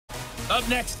Up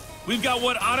next, we've got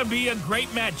what ought to be a great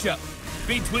matchup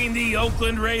between the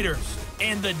Oakland Raiders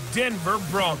and the Denver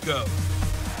Broncos.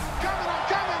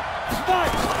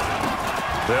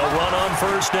 They'll run on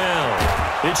first down.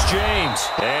 It's James,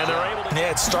 and they're able to...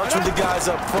 Yeah, it starts with the guys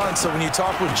up front, so when you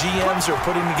talk with GMs who are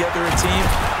putting together a team,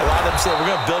 a lot of them say,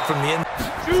 we're going to build from the end.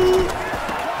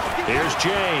 Here's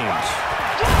James.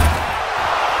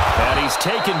 And he's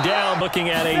taken down, looking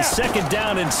at a 2nd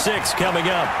down and 6 coming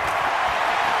up.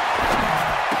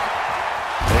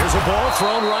 There's a ball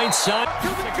thrown right side.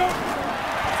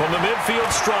 From the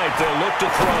midfield stripe, they'll look to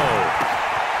throw.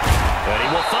 And he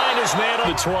will find his man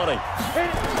on the 20.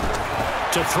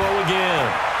 To throw again.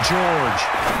 George.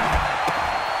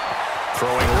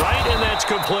 Throwing right, and that's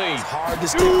complete. It's hard to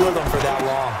stick with them for that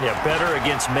long. Yeah, better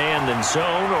against man than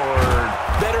zone, or...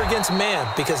 Better against man,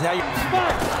 because now you're...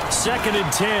 2nd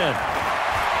and 10.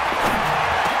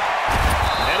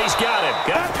 And he's got it.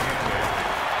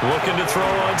 Looking to throw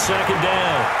on 2nd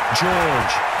down.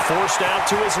 George forced out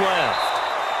to his left.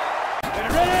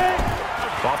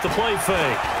 Off the play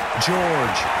fake.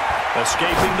 George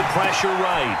escaping the pressure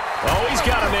right. Oh, he's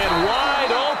got a man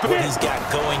wide open. What he's got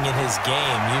going in his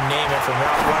game, you name it, from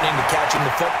route running to catching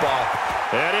the football.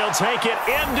 And he'll take it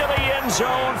into the end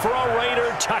zone for a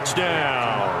Raider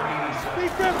touchdown.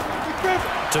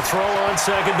 To throw on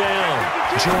 2nd down.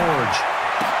 George.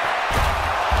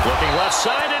 Looking left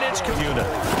side, and it's Cuna.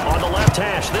 On the left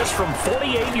hash, this from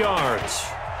 48 yards.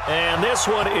 And this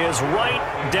one is right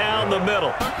down the middle.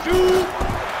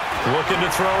 Looking to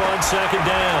throw on 2nd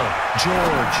down.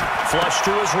 George, flush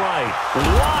to his right.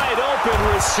 Wide open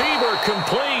receiver,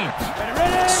 complete.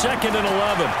 2nd and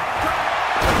 11.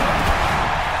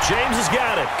 James has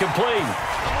got it, complete.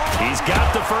 He's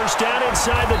got the first down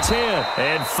inside the 10.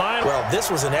 And finally... Well,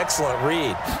 this was an excellent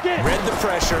read. Read the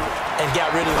pressure and got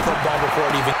rid of the football before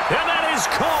it even... And that is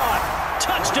caught.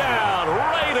 Touchdown,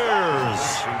 Raiders.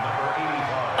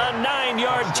 A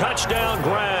 9-yard touchdown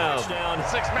grab.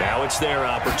 Now it's their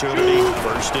opportunity.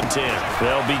 1st and 10.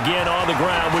 They'll begin on the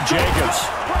ground with Jacobs.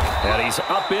 And he's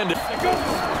up into...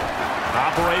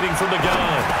 Operating from the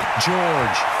gun.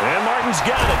 George. And Martin's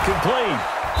got it, complete.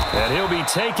 And he'll be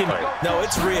taken. No,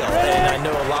 it's real. And I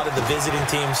know a lot of the visiting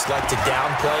teams like to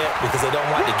downplay it because they don't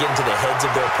want to get into the heads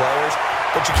of their players.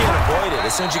 But you can't avoid it.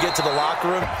 As soon as you get to the locker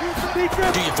room,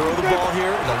 do you throw the ball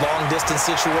here in a long-distance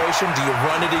situation? Do you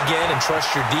run it again and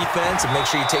trust your defense and make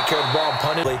sure you take care of the ball and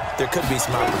punt it? There could be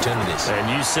some opportunities.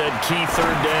 And you said key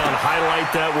 3rd down.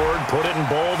 Highlight that word. Put it in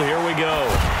bold. Here we go.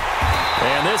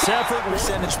 And this effort...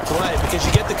 Percentage play, because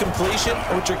you get the completion,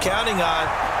 and what you're counting on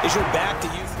is you're back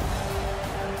to you.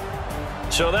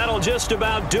 So that'll just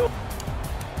about do it.